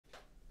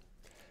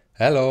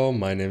Hello,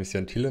 my name is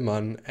Jan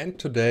Thielemann, and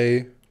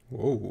today,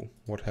 whoa,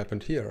 what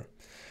happened here?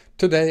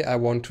 Today I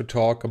want to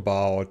talk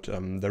about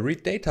the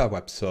readData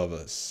web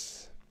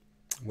service,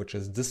 which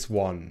is this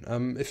one.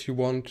 If you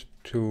want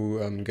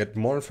to get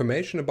more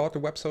information about the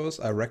web service,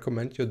 I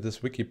recommend you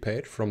this wiki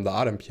page from the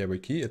iDempiere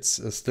wiki.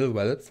 It's still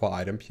valid for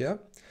iDempiere.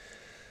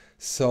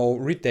 So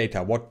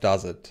readData, what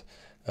does it?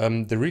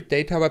 The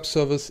readData web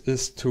service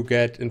is to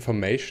get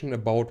information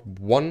about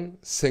one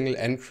single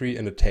entry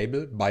in a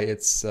table by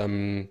its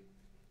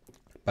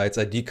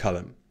ID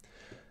column.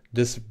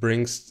 This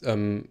brings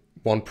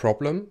one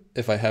problem.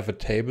 If I have a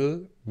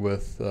table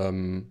with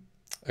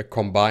a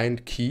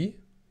combined key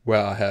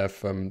where I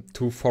have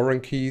two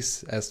foreign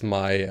keys as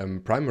my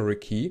primary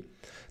key,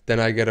 then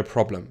I get a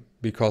problem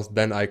because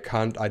then I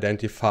can't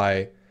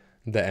identify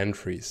the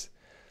entries.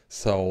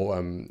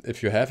 So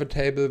if you have a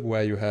table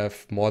where you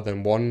have more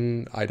than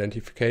one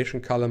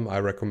identification column, I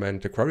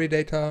recommend the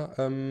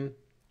queryData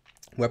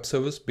web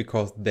service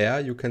because there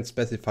you can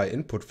specify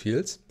input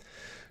fields.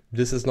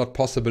 This is not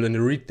possible in the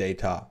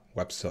readData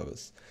web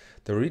service.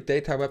 The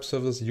readData web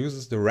service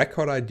uses the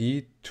record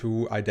ID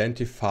to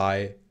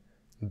identify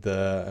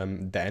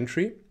the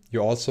entry. You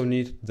also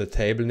need the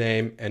table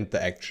name and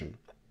the action.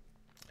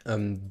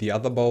 The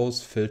other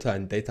both, filter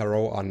and data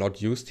row, are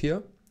not used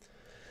here.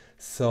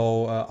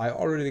 So I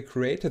already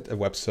created a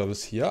web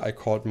service here. I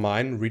called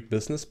mine Read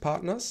Business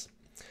Partners.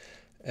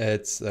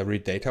 It's a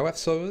readData web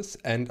service,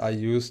 and I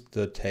used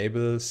the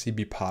table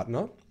CB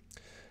Partner.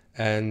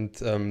 And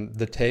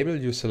the table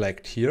you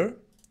select here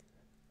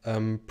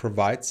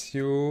provides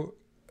you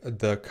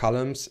the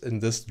columns in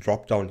this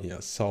drop down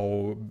here.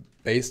 So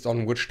based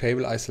on which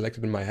table I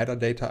selected in my header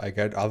data, I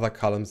get other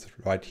columns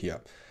right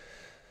here.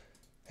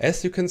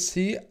 As you can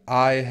see,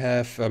 I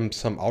have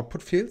some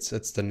output fields.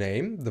 It's the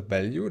name, the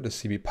value, the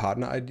CB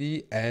partner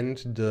ID, and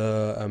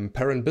the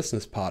parent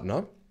business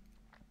partner.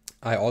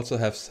 I also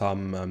have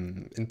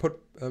some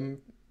input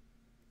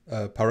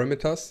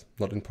parameters,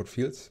 not input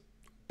fields,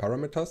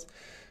 parameters.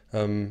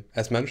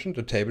 As mentioned,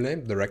 the table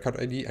name, the record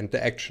ID, and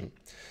the action.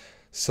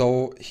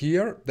 So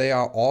here they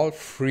are all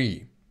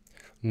free.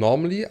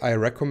 Normally, I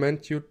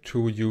recommend you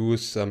to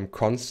use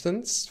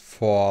constants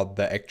for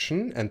the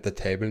action and the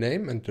table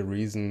name, and the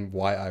reason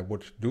why I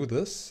would do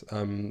this,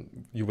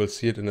 you will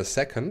see it in a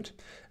second,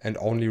 and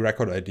only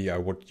record ID I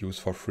would use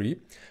for free,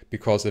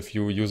 because if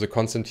you use a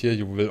constant here,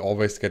 you will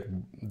always get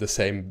the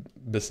same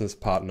business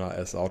partner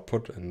as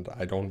output, and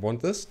I don't want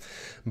this.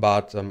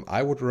 But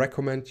I would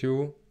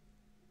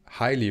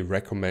highly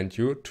recommend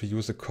you to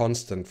use a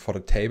constant for the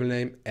table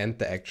name and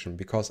the action,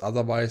 because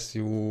otherwise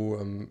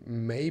you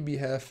maybe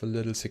have a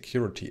little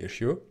security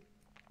issue.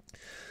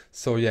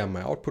 So yeah,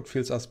 my output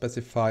fields are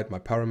specified, my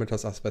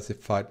parameters are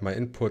specified, my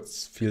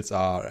inputs fields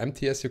are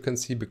empty, as you can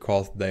see,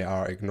 because they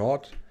are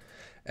ignored.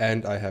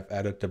 And I have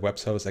added the web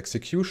service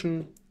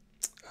execution.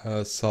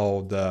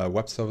 So the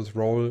web service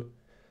role,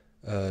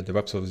 the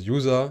web service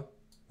user,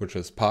 which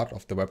is part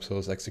of the web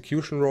service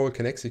execution role,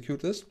 can execute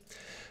this.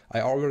 I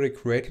already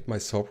created my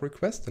SOAP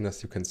request, and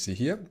as you can see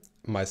here,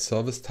 my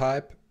service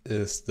type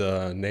is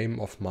the name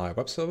of my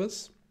web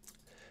service.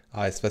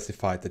 I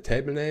specified the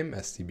table name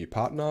as CB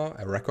partner,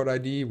 a record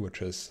ID,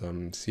 which is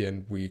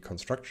CNV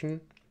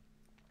construction,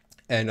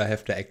 and I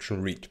have the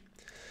action read.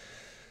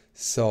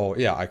 So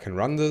yeah, I can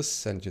run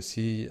this, and you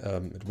see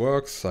it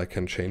works. I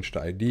can change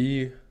the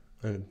ID,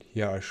 and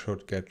here I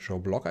should get Joe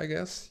Block, I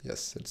guess.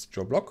 Yes, it's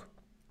Joe Block.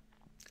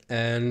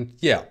 And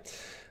yeah.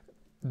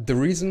 The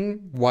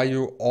reason why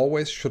you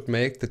always should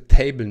make the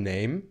table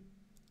name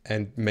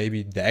and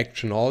maybe the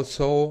action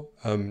also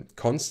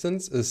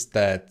constants is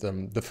that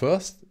the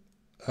first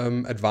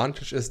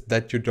advantage is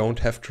that you don't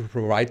have to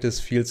provide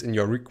these fields in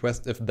your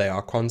request if they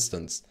are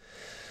constants.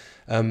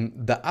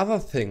 The other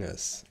thing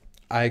is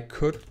I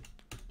could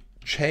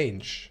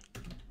change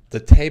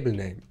the table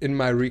name in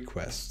my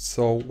request.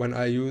 So when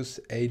I use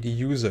AD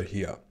user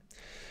here,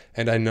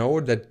 and I know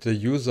that the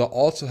user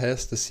also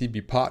has the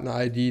CB partner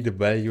ID, the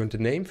value, and the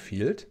name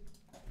field,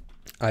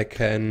 I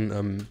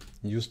can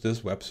use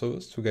this web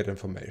service to get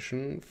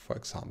information, for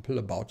example,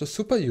 about the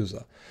super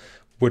user,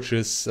 which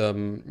is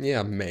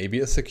yeah, maybe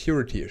a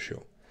security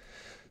issue.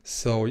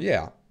 So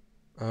yeah,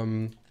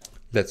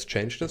 let's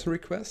change this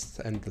request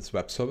and this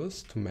web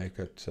service to make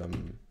it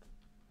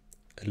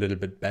a little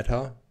bit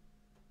better.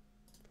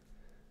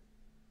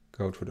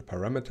 Go to the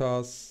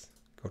parameters,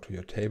 go to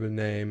your table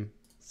name,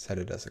 set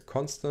it as a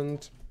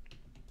constant,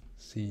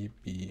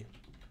 CB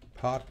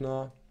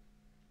partner,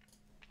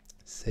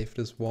 save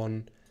this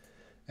one,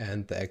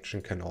 and the action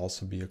can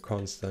also be a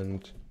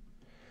constant,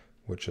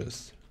 which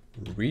is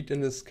read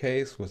in this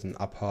case with an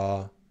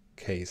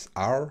uppercase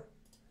R.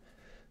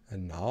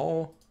 And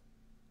now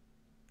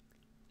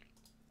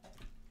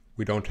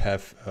we don't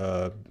have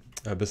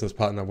a business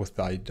partner with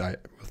the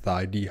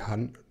ID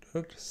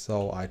 100,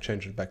 so I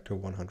change it back to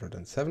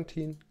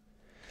 117.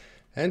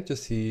 And you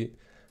see,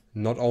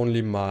 not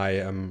only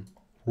my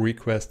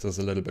request is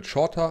a little bit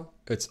shorter,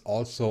 it's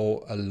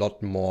also a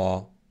lot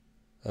more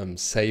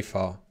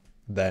safer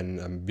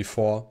than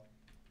before.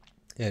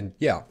 And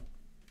yeah,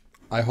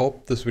 I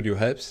hope this video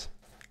helps.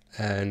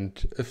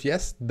 And if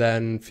yes,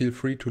 then feel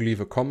free to leave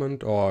a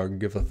comment or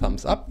give a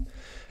thumbs up.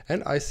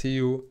 And I see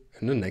you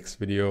in the next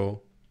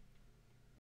video.